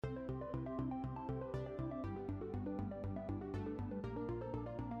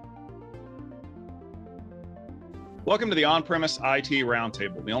Welcome to the On-Premise IT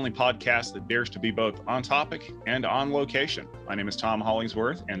Roundtable, the only podcast that dares to be both on topic and on location. My name is Tom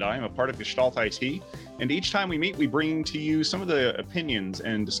Hollingsworth, and I am a part of Gestalt IT. And each time we meet, we bring to you some of the opinions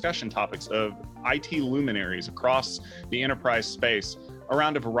and discussion topics of IT luminaries across the enterprise space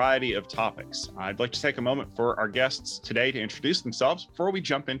around a variety of topics. I'd like to take a moment for our guests today to introduce themselves before we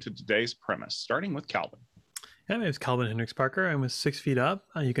jump into today's premise, starting with Calvin. My name is Calvin Hendricks Parker. I'm with 6 Feet Up.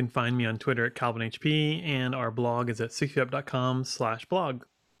 You can find me on Twitter at CalvinHP, and our blog is at 6feetup.com/blog.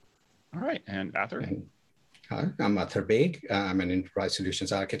 All right, and Arthur? Hi, I'm Arthur Baig. I'm an enterprise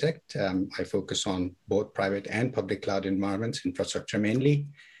solutions architect. I focus on both private and public cloud environments, infrastructure mainly.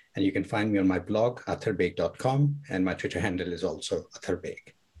 And you can find me on my blog, arthurbaig.com, and my Twitter handle is also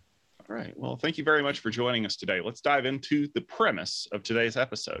arthurbaig. All right, well, thank you very much for joining us today. Let's dive into the premise of today's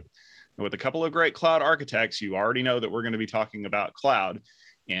episode. With a couple of great cloud architects, you already know that we're going to be talking about cloud.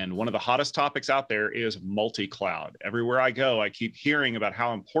 And one of the hottest topics out there is multi-cloud. Everywhere I go, I keep hearing about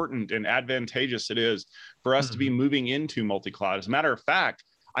how important and advantageous it is for us to be moving into multi-cloud. As a matter of fact,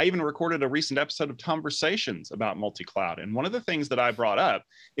 I even recorded a recent episode of Conversations about multi-cloud. And one of the things that I brought up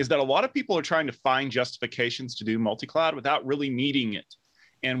is that a lot of people are trying to find justifications to do multi-cloud without really needing it.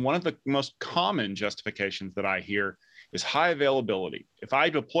 And one of the most common justifications that I hear is high availability. If I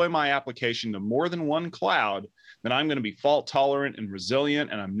deploy my application to more than one cloud, then I'm going to be fault tolerant and resilient,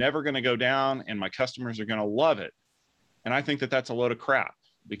 and I'm never going to go down, and my customers are going to love it. And I think that that's a load of crap,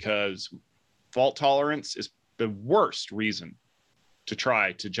 because fault tolerance is the worst reason to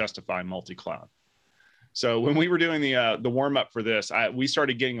try to justify multi-cloud. So when we were doing the warm-up for this, we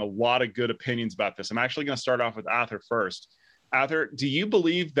started getting a lot of good opinions about this. I'm actually going to start off with Arthur first. Arthur, do you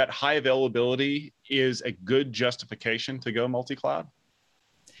believe that high availability is a good justification to go multi-cloud?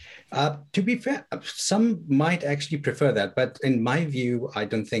 To be fair, some might actually prefer that, but in my view, I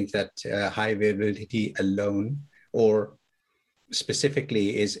don't think that high availability alone or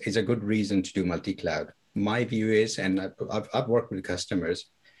specifically is a good reason to do multi-cloud. My view is, and I've worked with customers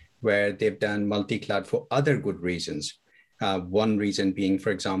where they've done multi-cloud for other good reasons. One reason being,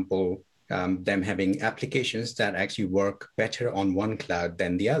 for example, them having applications that actually work better on one cloud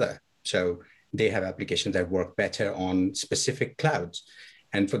than the other. So they have applications that work better on specific clouds.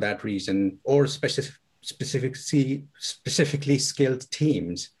 And for that reason, or specifically skilled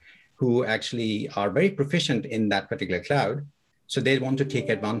teams who actually are very proficient in that particular cloud. So they want to take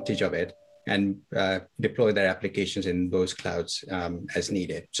advantage of it and deploy their applications in those clouds as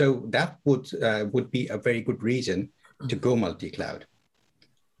needed. So that would be a very good reason to go multi-cloud.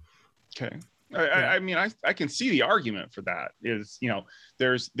 Okay. I mean, I can see the argument for that is,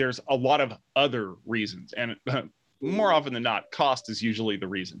 there's a lot of other reasons, and more often than not, cost is usually the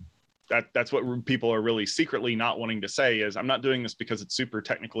reason. That's what people are really secretly not wanting to say is, I'm not doing this because it's super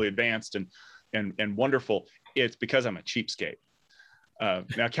technically advanced and wonderful. It's because I'm a cheapskate.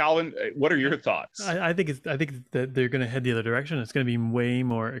 Now, Calvin, what are your thoughts? I think that they're going to head the other direction. It's going to be way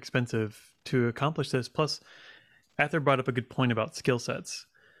more expensive to accomplish this. Plus, Arthur brought up a good point about skill sets.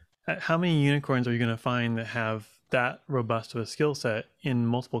 How many unicorns are you going to find that have that robust of a skill set in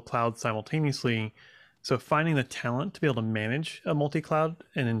multiple clouds simultaneously? So finding the talent to be able to manage a multi-cloud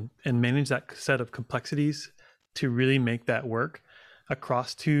and manage that set of complexities to really make that work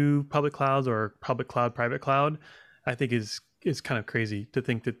across two public clouds or public cloud, private cloud, I think is kind of crazy to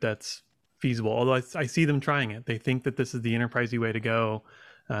think that that's feasible. Although I see them trying it. They think that this is the enterprisey way to go,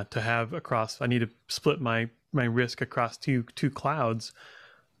 to have across, I need to split my risk across two clouds.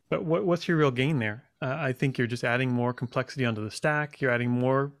 But what's your real gain there? I think you're just adding more complexity onto the stack. You're adding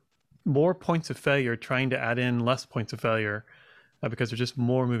more points of failure, trying to add in less points of failure because there's just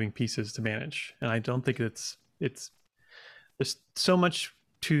more moving pieces to manage. And I don't think it's there's so much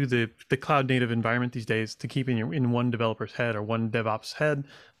to the cloud native environment these days to keep in one developer's head or one DevOps head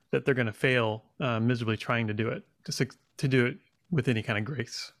that they're going to fail miserably trying to do it, to do it with any kind of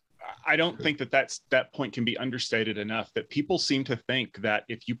grace. I don't think that point can be understated enough, that people seem to think that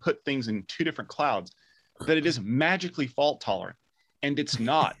if you put things in two different clouds, that it is magically fault tolerant, and it's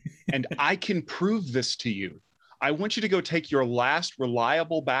not. And I can prove this to you. I want you to go take your last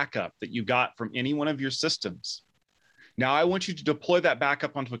reliable backup that you got from any one of your systems. Now I want you to deploy that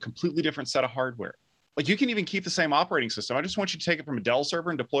backup onto a completely different set of hardware. Like, you can even keep the same operating system. I just want you to take it from a Dell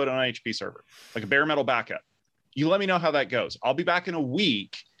server and deploy it on an HP server, like a bare metal backup. You let me know how that goes. I'll be back in a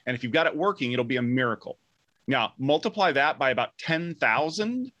week. And if you've got it working, it'll be a miracle. Now, multiply that by about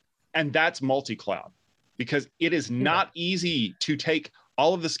 10,000, and that's multi-cloud, because it is not easy to take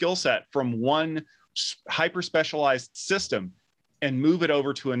all of the skill set from one hyper-specialized system and move it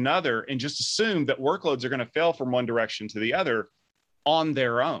over to another and just assume that workloads are going to fail from one direction to the other on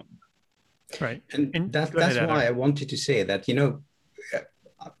their own. Right. And Go that's ahead, why Adar. I wanted to say that,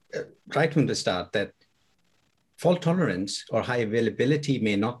 right from the start, that fault tolerance or high availability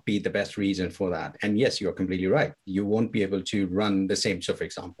may not be the best reason for that. And yes, you're completely right. You won't be able to run the same. So for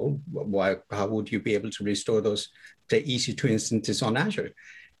example, how would you be able to restore those, the EC2 instances on Azure?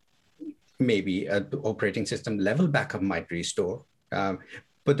 Maybe an operating system level backup might restore.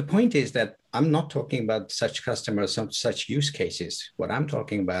 But the point is that I'm not talking about such customers, some such use cases. What I'm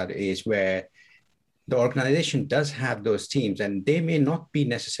talking about is where the organization does have those teams, and they may not be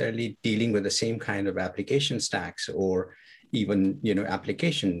necessarily dealing with the same kind of application stacks or even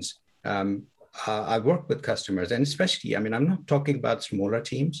applications. I work with customers, and especially, I mean, I'm not talking about smaller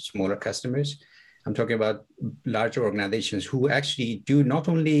teams, smaller customers. I'm talking about larger organizations who actually do not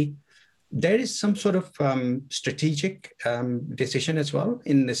only, there is some sort of strategic decision as well,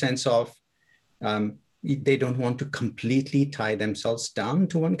 in the sense of they don't want to completely tie themselves down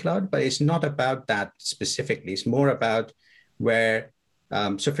to one cloud, but it's not about that specifically. It's more about where,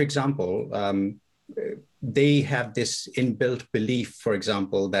 so for example, they have this inbuilt belief, for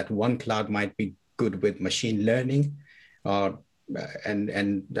example, that one cloud might be good with machine learning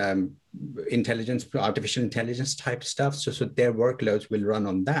and intelligence, artificial intelligence type stuff. So their workloads will run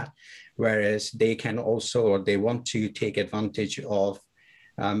on that. Whereas they can also, or they want to take advantage of,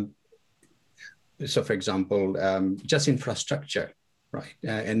 so for example, just infrastructure, right?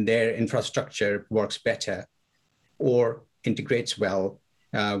 And their infrastructure works better or integrates well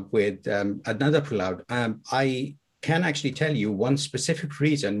with another cloud. I can actually tell you one specific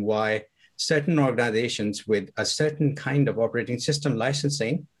reason why certain organizations with a certain kind of operating system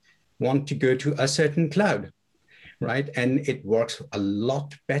licensing want to go to a certain cloud, right? And it works a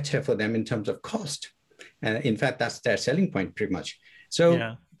lot better for them in terms of cost. In fact, that's their selling point pretty much.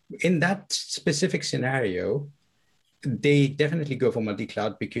 So in that specific scenario, they definitely go for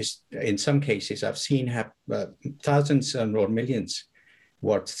multi-cloud because in some cases I've seen have thousands or millions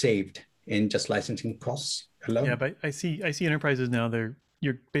worth saved in just licensing costs alone. Yeah, but I see enterprises now,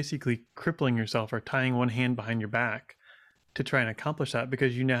 you're basically crippling yourself or tying one hand behind your back to try and accomplish that,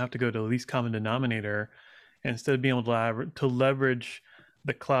 because you now have to go to the least common denominator. And instead of being able to leverage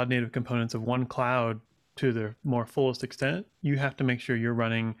the cloud native components of one cloud to the more fullest extent, you have to make sure you're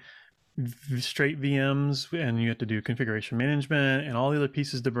running straight VMs, and you have to do configuration management and all the other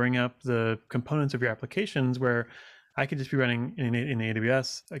pieces to bring up the components of your applications, where I could just be running in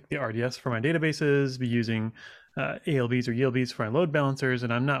AWS, like the RDS for my databases, be using ALBs or ELBs for my load balancers,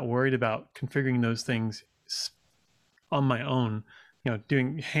 and I'm not worried about configuring those things on my own,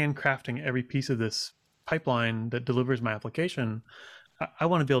 doing handcrafting every piece of this pipeline that delivers my application. I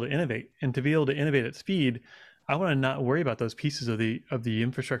want to be able to innovate, and to be able to innovate at speed, I want to not worry about those pieces of the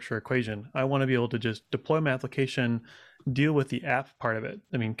infrastructure equation. I want to be able to just deploy my application, deal with the app part of it.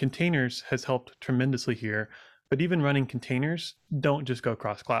 I mean, containers has helped tremendously here, but even running containers don't just go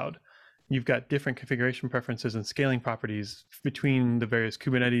cross cloud. You've got different configuration preferences and scaling properties between the various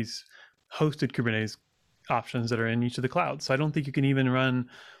Kubernetes, hosted Kubernetes options that are in each of the clouds. So I don't think you can even run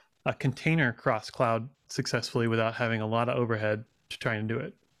a container cross cloud successfully without having a lot of overhead to try and do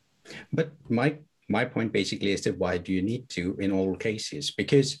it. But my point basically is that why do you need to in all cases?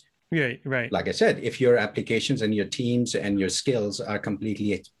 Because right. Like I said, if your applications and your teams and your skills are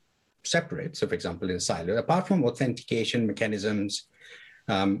completely separate, so for example, in a silo, apart from authentication mechanisms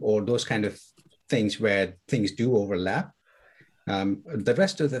or those kind of things where things do overlap, the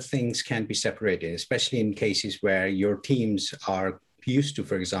rest of the things can be separated, especially in cases where your teams are used to,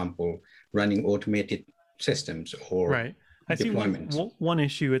 for example, running automated systems or right. I deployments. see one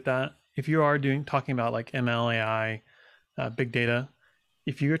issue with that. If you are talking about like ML, AI, big data,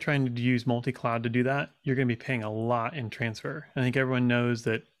 if you're trying to use multi-cloud to do that, you're going to be paying a lot in transfer. I think everyone knows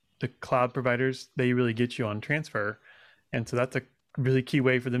that the cloud providers, they really get you on transfer. And so that's a really key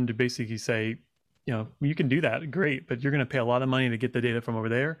way for them to basically say, you can do that, great, but you're going to pay a lot of money to get the data from over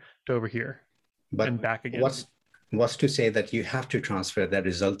there to over here and back again. What's to say that you have to transfer that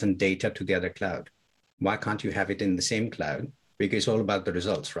resultant data to the other cloud? Why can't you have it in the same cloud? Because it's all about the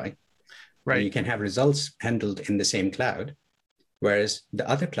results, right? Right. And you can have results handled in the same cloud, whereas the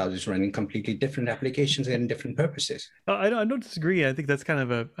other cloud is running completely different applications and different purposes. I don't disagree. I think that's kind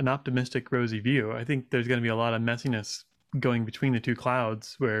of an optimistic, rosy view. I think there's going to be a lot of messiness going between the two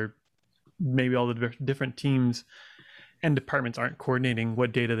clouds, where maybe all the different teams and departments aren't coordinating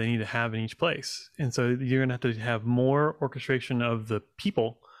what data they need to have in each place. And so you're going to have more orchestration of the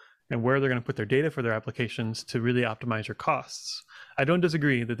people and where they're going to put their data for their applications to really optimize your costs. I don't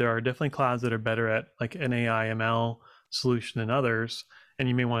disagree that there are definitely clouds that are better at like an AI ML solution than others, and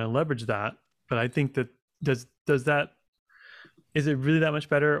you may want to leverage that. But I think that does that is it really that much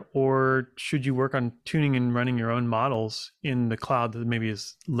better, or should you work on tuning and running your own models in the cloud that maybe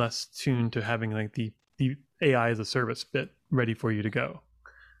is less tuned to having like the AI as a service bit ready for you to go?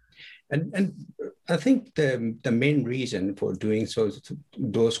 And I think the main reason for doing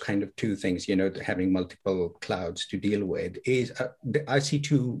those kind of two things, having multiple clouds to deal with, is I see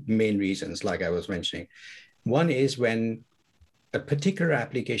two main reasons, like I was mentioning. One is when a particular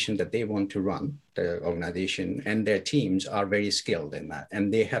application that they want to run, the organization and their teams are very skilled in that,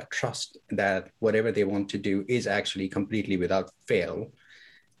 and they have trust that whatever they want to do is actually completely without fail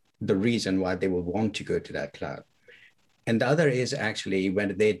the reason why they will want to go to that cloud. And the other is actually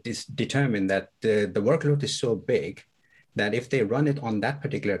when they determine that the workload is so big that if they run it on that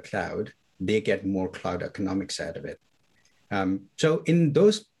particular cloud, they get more cloud economics out of it. So in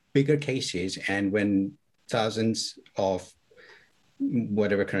those bigger cases, and when thousands of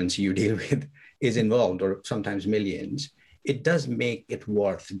whatever currency you deal with is involved, or sometimes millions, it does make it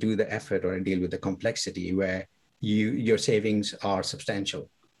worth do the effort or deal with the complexity where your savings are substantial.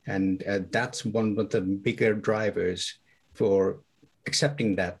 And that's one of the bigger drivers for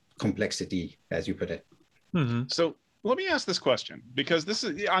accepting that complexity, as you put it. Mm-hmm. So let me ask this question, because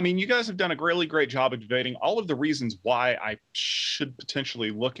you guys have done a really great job of debating all of the reasons why I should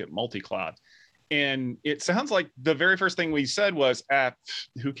potentially look at multi-cloud. And it sounds like the very first thing we said was,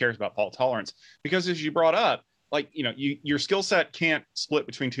 who cares about fault tolerance? Because as you brought up, your skill set can't split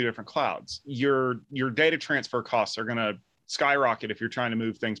between two different clouds. Your data transfer costs are going to skyrocket if you're trying to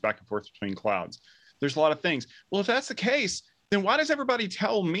move things back and forth between clouds. There's a lot of things. Well, if that's the case, then why does everybody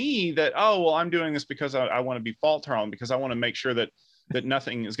tell me that, I'm doing this because I want to be fault tolerant, because I want to make sure that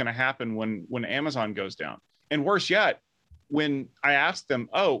nothing is going to happen when Amazon goes down? And worse yet, when I ask them,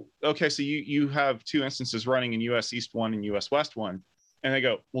 okay, so you have two instances running in US East 1 and US West 1, and they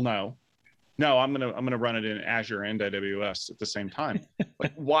go, well, no, I'm gonna run it in Azure and AWS at the same time.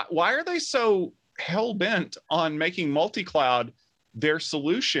 Like, why are they so hell bent on making multi-cloud their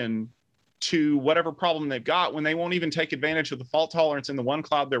solution to whatever problem they've got, when they won't even take advantage of the fault tolerance in the one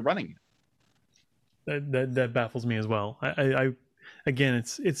cloud they're running in? That baffles me as well. I again,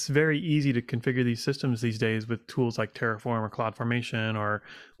 it's very easy to configure these systems these days with tools like Terraform or CloudFormation or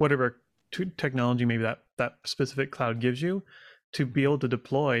whatever technology maybe that specific cloud gives you, to be able to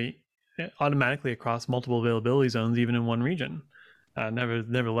deploy automatically across multiple availability zones, even in one region.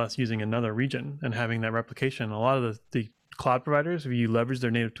 Nevertheless, using another region and having that replication. A lot of the cloud providers, if you leverage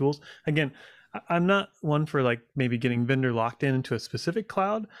their native tools, again, I'm not one for like maybe getting vendor locked into a specific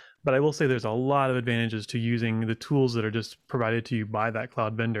cloud, but I will say there's a lot of advantages to using the tools that are just provided to you by that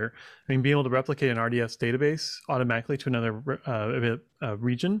cloud vendor. I mean, being able to replicate an RDS database automatically to another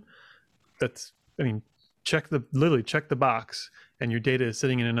region, literally check the box, and your data is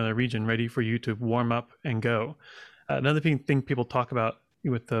sitting in another region ready for you to warm up and go. Another thing people talk about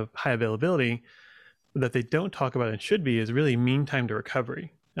with the high availability that they don't talk about and should be is really mean time to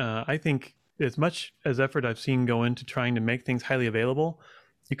recovery. I think as much as effort I've seen go into trying to make things highly available,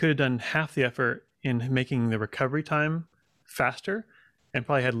 you could have done half the effort in making the recovery time faster and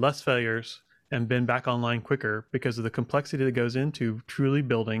probably had less failures and been back online quicker because of the complexity that goes into truly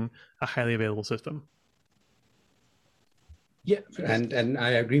building a highly available system. Yeah, and I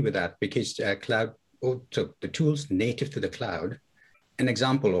agree with that, because cloud, so the tools native to the cloud, an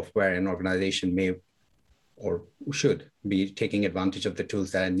example of where an organization may or should be taking advantage of the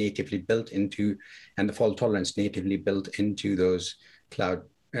tools that are natively built into, and the fault tolerance natively built into those cloud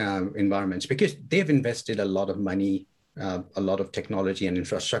environments, because they've invested a lot of money, a lot of technology and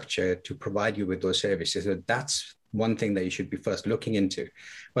infrastructure to provide you with those services. So that's one thing that you should be first looking into.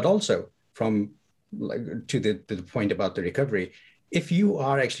 But also to the point about the recovery, if you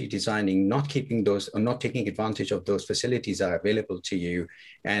are actually designing, not keeping those or not taking advantage of those facilities that are available to you,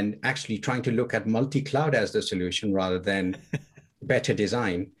 and actually trying to look at multi-cloud as the solution rather than better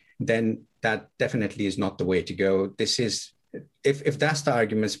design, then that definitely is not the way to go. This is, if that's the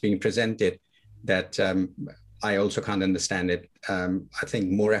arguments being presented, that I also can't understand it. I think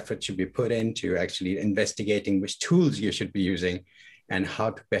more effort should be put into actually investigating which tools you should be using and how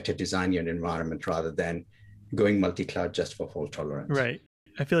to better design your environment rather than going multi-cloud just for fault tolerance. Right.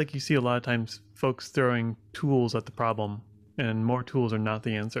 I feel like you see a lot of times folks throwing tools at the problem, and more tools are not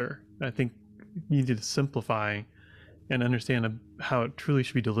the answer. I think you need to simplify and understand how it truly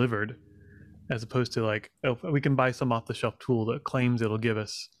should be delivered, as opposed to like, we can buy some off-the-shelf tool that claims it'll give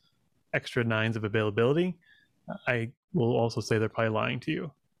us extra nines of availability. I will also say they're probably lying to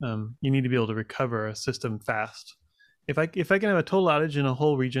you. You need to be able to recover a system fast. If I can have a total outage in a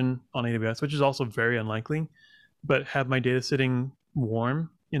whole region on AWS, which is also very unlikely, but have my data sitting warm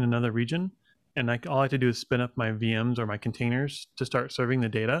in another region, and all I have to do is spin up my VMs or my containers to start serving the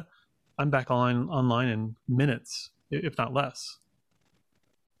data, I'm back online in minutes, if not less.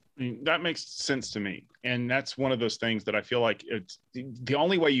 I mean, that makes sense to me. And that's one of those things that I feel like it's the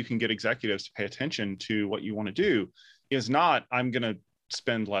only way you can get executives to pay attention to what you want to do is not, I'm going to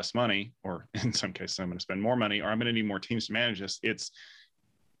spend less money, or in some cases, I'm going to spend more money, or I'm going to need more teams to manage this. It's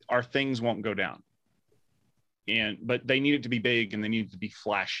our things won't go down. But they need it to be big, and they need it to be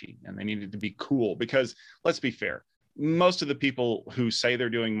flashy, and they need it to be cool, because let's be fair. Most of the people who say they're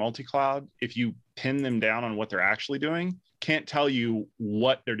doing multi-cloud, if you pin them down on what they're actually doing, can't tell you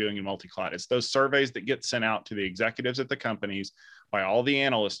what they're doing in multi-cloud. It's those surveys that get sent out to the executives at the companies by all the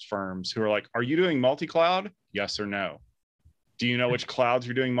analyst firms who are like, are you doing multi-cloud? Yes or no. Do you know which clouds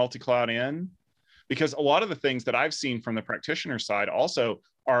you're doing multi-cloud in? Because a lot of the things that I've seen from the practitioner side also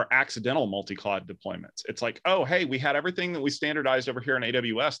are accidental multi-cloud deployments. It's like, oh, hey, we had everything that we standardized over here in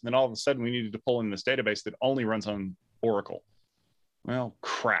AWS, and then all of a sudden we needed to pull in this database that only runs on Oracle. Well,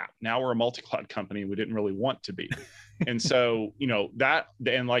 crap. Now we're a multi-cloud company we didn't really want to be. And so, that,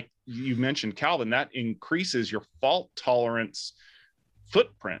 and like you mentioned, Calvin, that increases your fault tolerance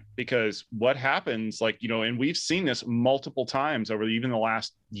footprint, because what happens, and we've seen this multiple times over even the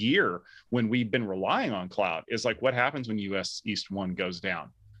last year when we've been relying on cloud, is like, what happens when US East 1 goes down?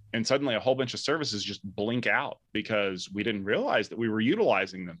 And suddenly a whole bunch of services just blink out because we didn't realize that we were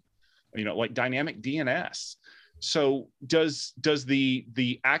utilizing them, like dynamic DNS. So does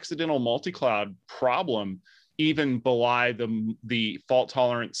the accidental multi-cloud problem even belie the fault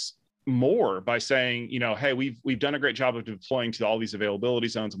tolerance more by saying, hey, we've done a great job of deploying to all these availability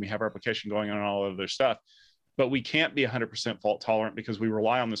zones, and we have our application going on and all of their stuff, but we can't be 100% fault tolerant because we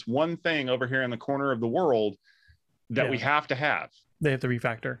rely on this one thing over here in the corner of the world that we have to have. They have to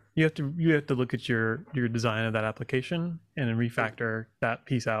refactor. You have to look at your design of that application and then refactor that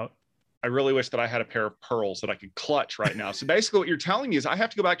piece out. I really wish that I had a pair of pearls that I could clutch right now. So basically what you're telling me is I have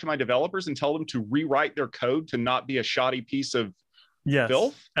to go back to my developers and tell them to rewrite their code to not be a shoddy piece of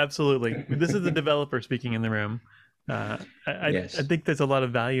filth? Absolutely. This is the developer speaking in the room. I think there's a lot of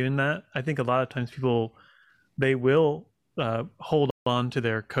value in that. I think a lot of times people, they will hold on to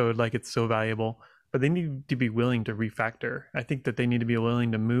their code like it's so valuable, but they need to be willing to refactor. I think that they need to be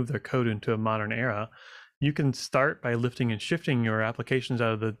willing to move their code into a modern era. You can start by lifting and shifting your applications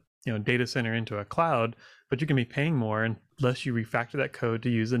out of the data center into a cloud, but you can be paying more unless you refactor that code to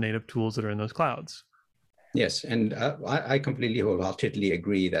use the native tools that are in those clouds. Yes, and I completely wholeheartedly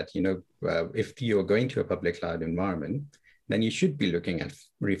agree that if you're going to a public cloud environment, then you should be looking at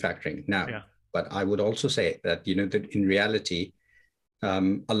refactoring now. Yeah. But I would also say that that in reality, a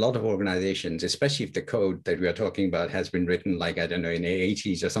lot of organizations, especially if the code that we are talking about has been written like, I don't know, in the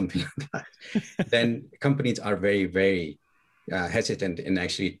 80s or something like that, then companies are very, very hesitant in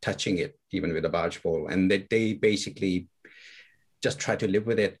actually touching it, even with a barge pole, and that they basically just try to live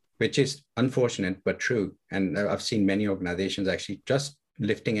with it, which is unfortunate but true. And I've seen many organizations actually just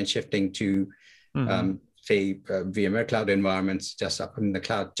lifting and shifting to, say, VMware cloud environments just up in the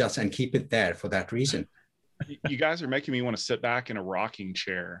cloud, and keep it there for that reason. You guys are making me want to sit back in a rocking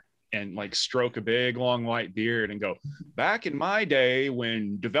chair and stroke a big long white beard and go, back in my day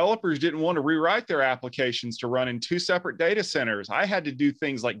when developers didn't want to rewrite their applications to run in two separate data centers, I had to do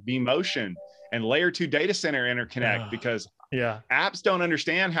things like vMotion and layer 2 data center interconnect because apps don't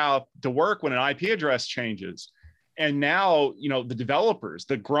understand how to work when an IP address changes. And now, the developers,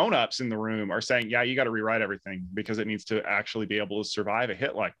 the grown-ups in the room are saying, yeah, you got to rewrite everything because it needs to actually be able to survive a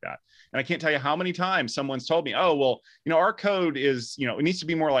hit like that. And I can't tell you how many times someone's told me, oh, well, our code is, it needs to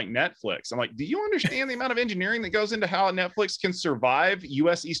be more like Netflix. I'm like, do you understand the amount of engineering that goes into how Netflix can survive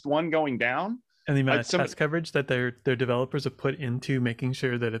US East 1 going down? And the amount of test coverage that their developers have put into making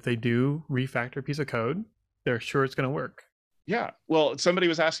sure that if they do refactor a piece of code, they're sure it's going to work. Yeah. Well, somebody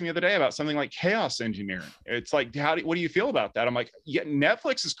was asking me the other day about something like chaos engineering. It's like, what do you feel about that? I'm like, yeah,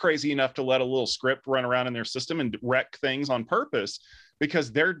 Netflix is crazy enough to let a little script run around in their system and wreck things on purpose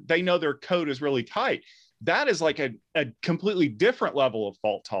because they know their code is really tight. That is like a completely different level of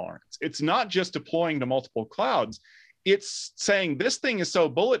fault tolerance. It's not just deploying to multiple clouds. It's saying this thing is so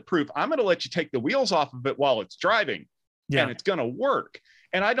bulletproof, I'm going to let you take the wheels off of it while it's driving, and it's going to work.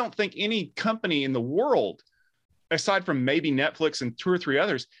 And I don't think any company in the world, aside from maybe Netflix and 2 or 3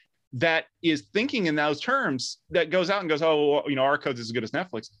 others, that is thinking in those terms, that goes out and goes, oh, our code's as good as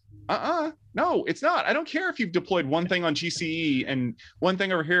Netflix. No, it's not. I don't care if you've deployed one thing on GCE and one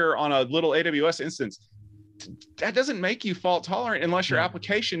thing over here on a little AWS instance. That doesn't make you fault tolerant unless your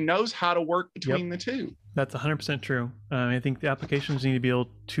application knows how to work between the two. That's 100% true. I think the applications need to be able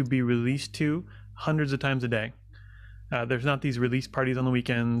to be released to hundreds of times a day. There's not these release parties on the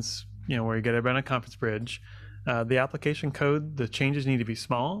weekends. where you get everybody on a conference bridge. The application code, the changes need to be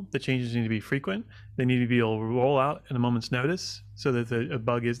small. The changes need to be frequent. They need to be able to roll out in a moment's notice so that a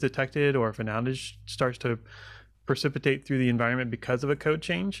bug is detected, or if an outage starts to precipitate through the environment because of a code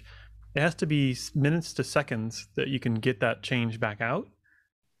change, it has to be minutes to seconds that you can get that change back out.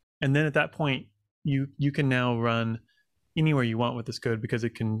 And then at that point, you can now run anywhere you want with this code, because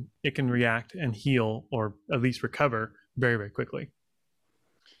it can react and heal, or at least recover very, very quickly.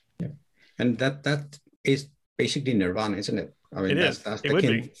 Yeah, and that is basically nirvana, isn't it? I mean, that's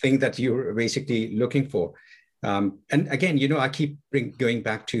the thing that you're basically looking for. And again, I keep going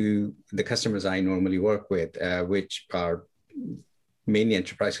back to the customers I normally work with, which are mainly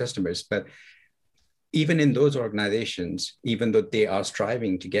enterprise customers. But even in those organizations, even though they are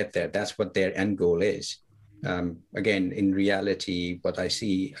striving to get there, that's what their end goal is. Again, in reality, what I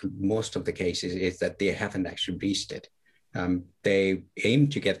see most of the cases is that they haven't actually reached it. They aim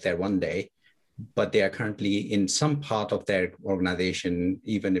to get there one day, but they are currently in some part of their organization,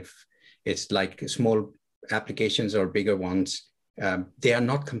 even if it's like small applications or bigger ones, they are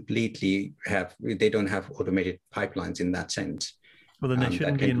not completely they don't have automated pipelines in that sense. Well, then they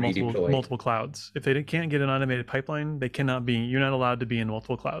shouldn't be in multiple clouds. If they can't get an automated pipeline, you're not allowed to be in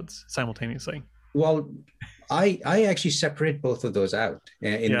multiple clouds simultaneously. Well, I actually separate both of those out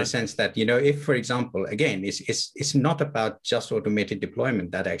in the sense that, if, for example, again, it's not about just automated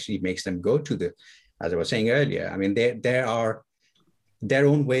deployment that actually makes them go to as I was saying earlier, I mean, there are their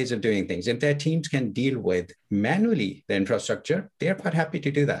own ways of doing things. If their teams can deal with manually the infrastructure, they're quite happy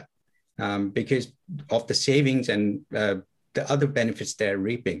to do that because of the savings and the other benefits they're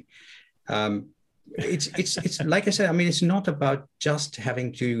reaping. It's like I said, I mean, it's not about just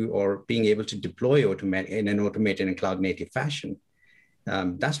having to or being able to deploy in an automated and cloud native fashion.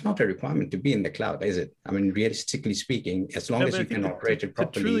 That's not a requirement to be in the cloud, is it? I mean, realistically speaking, as long as you can operate it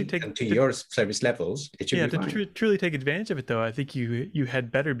properly to your service levels, it should be fine. To truly take advantage of it, though, I think you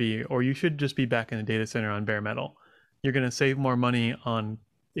had better be, or you should just be back in a data center on bare metal. You're going to save more money on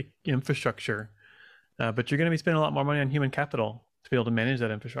infrastructure, but you're going to be spending a lot more money on human capital to be able to manage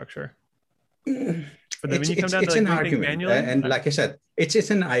that infrastructure. But when you come down to an argument, manually, and like I said, it's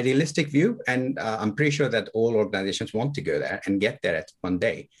an idealistic view, and I'm pretty sure that all organizations want to go there and get there at one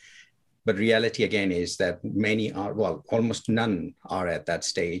day. But reality again is that many are, well, almost none are at that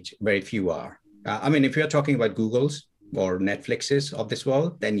stage. Very few are. I mean, if you're talking about Google's or Netflix's of this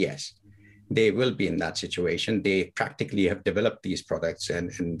world, then yes, they will be in that situation. They practically have developed these products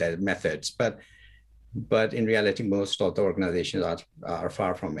and their methods, but in reality, most of the organizations are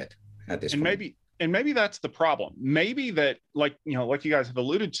far from it at this point. Maybe that's the problem. Maybe that, like you guys have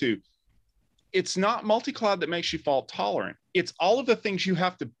alluded to, it's not multi-cloud that makes you fault tolerant. It's all of the things you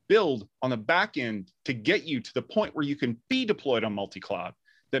have to build on the back end to get you to the point where you can be deployed on multi-cloud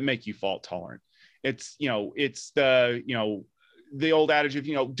that make you fault tolerant. It's the old adage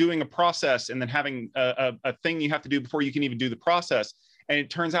of doing a process and then having a thing you have to do before you can even do the process. And it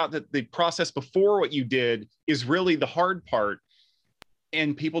turns out that the process before what you did is really the hard part.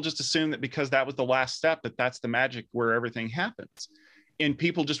 And people just assume that because that was the last step, that's the magic where everything happens. And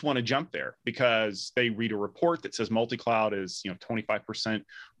people just want to jump there because they read a report that says multi-cloud is 25%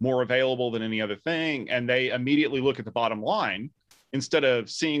 more available than any other thing. And they immediately look at the bottom line instead of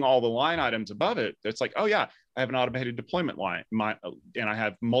seeing all the line items above it. It's like, oh yeah, I have an automated deployment line, and I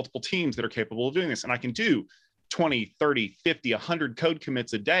have multiple teams that are capable of doing this. And I can do 20, 30, 50, 100 code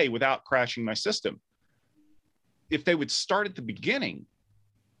commits a day without crashing my system. If they would start at the beginning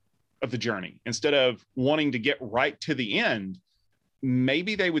of the journey instead of wanting to get right to the end,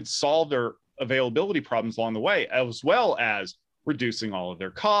 maybe they would solve their availability problems along the way, as well as reducing all of their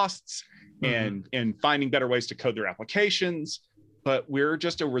costs and finding better ways to code their applications. But we're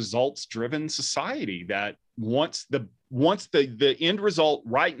just a results-driven society that wants the end result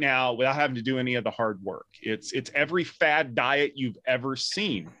right now without having to do any of the hard work. It's every fad diet you've ever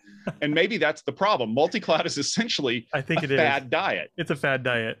seen. And maybe that's the problem. Multi-cloud is essentially a fad diet. It's a fad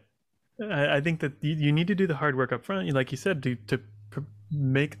diet. I think that you need to do the hard work up front, like you said, to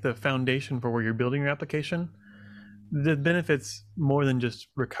make the foundation for where you're building your application. The benefits, more than just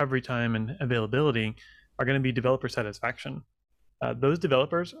recovery time and availability, are going to be developer satisfaction. Those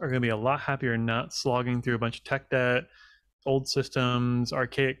developers are going to be a lot happier not slogging through a bunch of tech debt, old systems,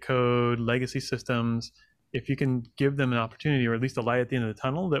 archaic code, legacy systems. If you can give them an opportunity, or at least a light at the end of the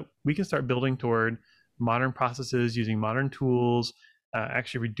tunnel, that we can start building toward modern processes using modern tools,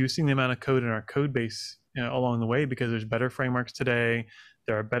 actually reducing the amount of code in our code base along the way, because there's better frameworks today,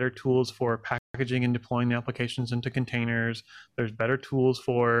 There are better tools for packaging and deploying the applications into containers. There's better tools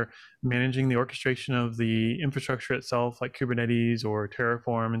for managing the orchestration of the infrastructure itself, like Kubernetes or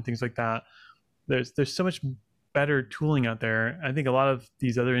Terraform and things like that. There's so much better tooling out there. I think a lot of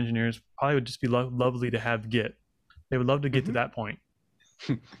these other engineers probably would just be lovely to have Git. They would love to get to that point.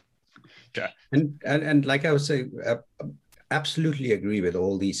 Yeah. And like I was saying, absolutely agree with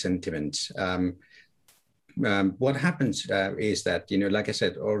all these sentiments. What happens is that, like I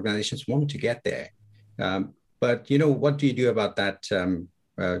said, organizations want to get there. But, what do you do about that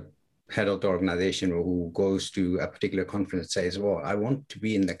head of the organization who goes to a particular conference and says, well, I want to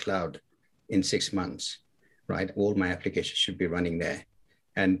be in the cloud in 6 months, right? All my applications should be running there.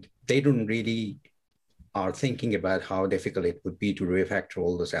 And they don't really are thinking about how difficult it would be to refactor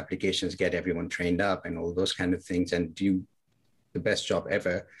all those applications, get everyone trained up and all those kind of things, and do the best job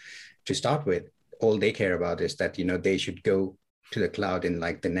ever to start with. All they care about is that, they should go to the cloud in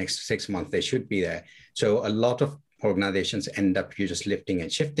like the next 6 months, they should be there. So a lot of organizations end up just lifting and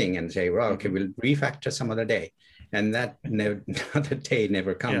shifting and say, well, okay, we'll refactor some other day. And that other day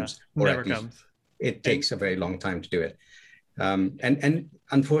never comes. Yeah, never comes. It takes a very long time to do it. And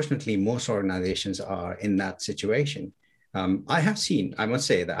unfortunately, most organizations are in that situation. I must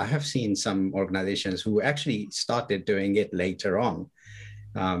say that I have seen some organizations who actually started doing it later on.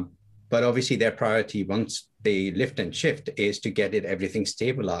 But obviously their priority once they lift and shift is to get everything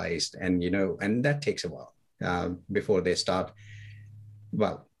stabilized. And, and that takes a while before they start,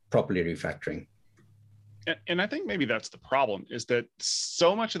 properly refactoring. And I think maybe that's the problem, is that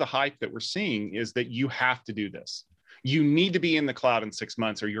so much of the hype that we're seeing is that you have to do this. You need to be in the cloud in 6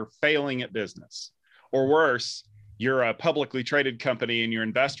 months or you're failing at business. Or worse, you're a publicly traded company and your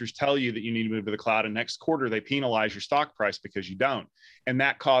investors tell you that you need to move to the cloud, and next quarter they penalize your stock price because you don't. And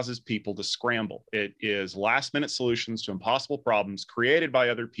that causes people to scramble. It is last minute solutions to impossible problems created by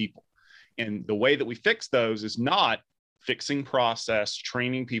other people. And the way that we fix those is not fixing process,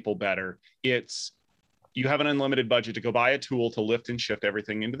 training people better. It's you have an unlimited budget to go buy a tool to lift and shift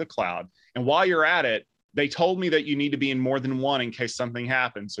everything into the cloud. And while you're at it, they told me that you need to be in more than one in case something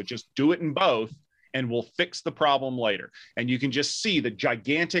happens. So just do it in both and we'll fix the problem later. And you can just see the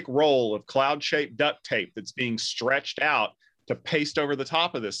gigantic roll of cloud-shaped duct tape that's being stretched out to paste over the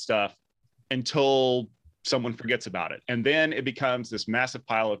top of this stuff until someone forgets about it. And then it becomes this massive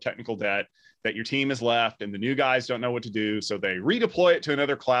pile of technical debt that your team is left and the new guys don't know what to do. So they redeploy it to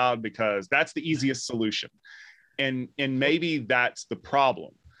another cloud because that's the easiest solution. And maybe that's the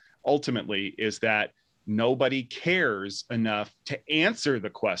problem ultimately, is that nobody cares enough to answer the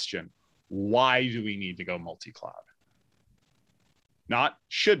question, why do we need to go multi-cloud? Not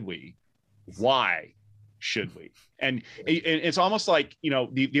should we, why should we? And it's almost like,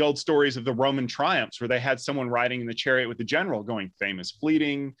 the old stories of the Roman triumphs where they had someone riding in the chariot with the general going, fame is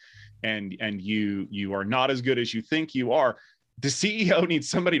fleeting, and you are not as good as you think you are. The CEO needs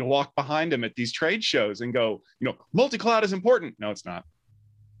somebody to walk behind him at these trade shows and go, multi-cloud is important. No, it's not.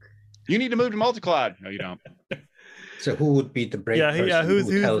 You need to move to multi-cload. No, you don't. So who would be the brave person? Yeah,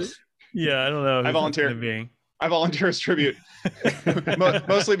 who's I don't know. I volunteer as tribute,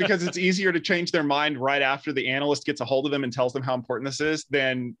 mostly because it's easier to change their mind right after the analyst gets a hold of them and tells them how important this is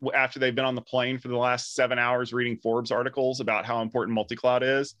than after they've been on the plane for the last 7 hours reading Forbes articles about how important multi-cloud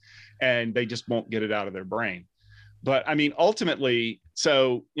is, and they just won't get it out of their brain. But I mean, ultimately,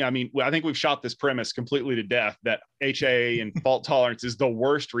 I think we've shot this premise completely to death that HA and fault tolerance is the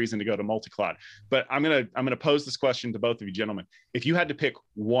worst reason to go to multi-cloud. But I'm gonna pose this question to both of you gentlemen. If you had to pick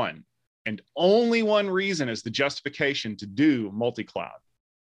one and only one reason as the justification to do multi-cloud,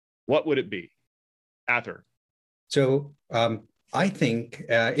 what would it be? Ather. So I think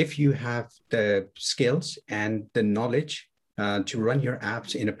if you have the skills and the knowledge to run your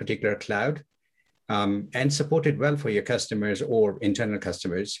apps in a particular cloud, and support it well for your customers or internal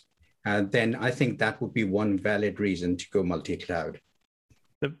customers, then I think that would be one valid reason to go multi-cloud.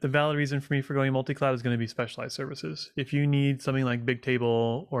 The valid reason for me for going multi-cloud is going to be specialized services. If you need something like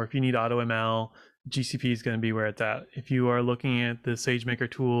Bigtable, or if you need AutoML, GCP is going to be where it's at. If you are looking at the SageMaker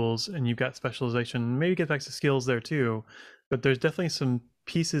tools and you've got specialization, maybe get back to skills there too. But there's definitely some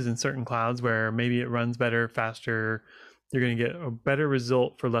pieces in certain clouds where maybe it runs better, faster. You're going to get a better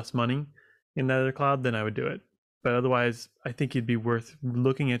result for less money in that other cloud, then I would do it. But otherwise, I think it'd be worth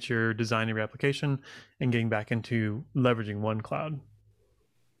looking at your design of your application and getting back into leveraging one cloud.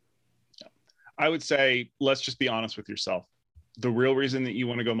 I would say, let's just be honest with yourself. The real reason that you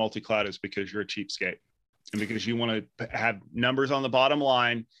want to go multi-cloud is because you're a cheapskate and because you want to have numbers on the bottom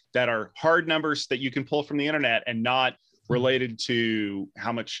line that are hard numbers that you can pull from the internet and not related to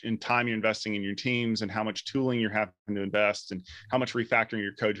how much in time you're investing in your teams and how much tooling you're having to invest and how much refactoring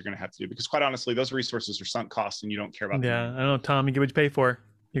your code you're going to have to do. Because quite honestly, those resources are sunk costs and you don't care about them. Yeah, I don't know, Tom, you get what you pay for.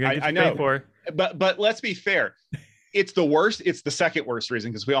 You're going to get what you pay for. But let's be fair. It's the worst. It's the second worst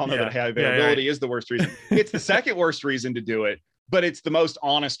reason, because we all know that high availability is the worst reason. It's the second worst reason to do it, but it's the most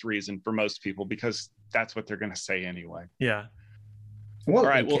honest reason for most people because that's what they're going to say anyway. Yeah. Well,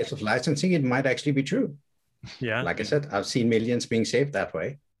 in case of licensing, it might actually be true. Yeah. Like I said, I've seen millions being saved that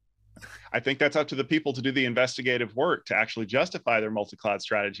way. I think that's up to the people to do the investigative work to actually justify their multi-cloud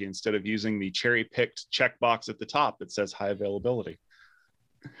strategy instead of using the cherry-picked checkbox at the top that says high availability.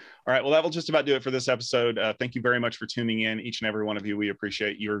 All right, well, that will just about do it for this episode. Thank you very much for tuning in, each and every one of you. We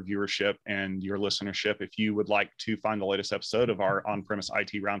appreciate your viewership and your listenership. If you would like to find the latest episode of our on-premise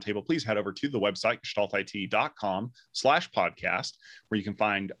IT roundtable, please head over to the website, gestaltit.com/podcast, where you can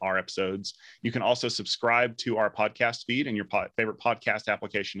find our episodes. You can also subscribe to our podcast feed in your favorite podcast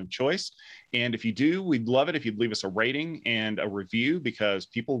application of choice. And if you do, we'd love it if you'd leave us a rating and a review, because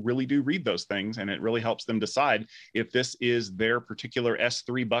people really do read those things, and it really helps them decide if this is their particular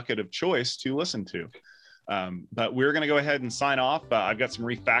S3 bucket of choice to listen to. But we're going to go ahead and sign off. I've got some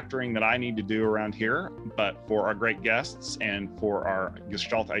refactoring that I need to do around here, but for our great guests and for our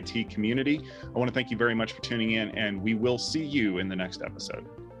Gestalt IT community, I want to thank you very much for tuning in, and we will see you in the next episode.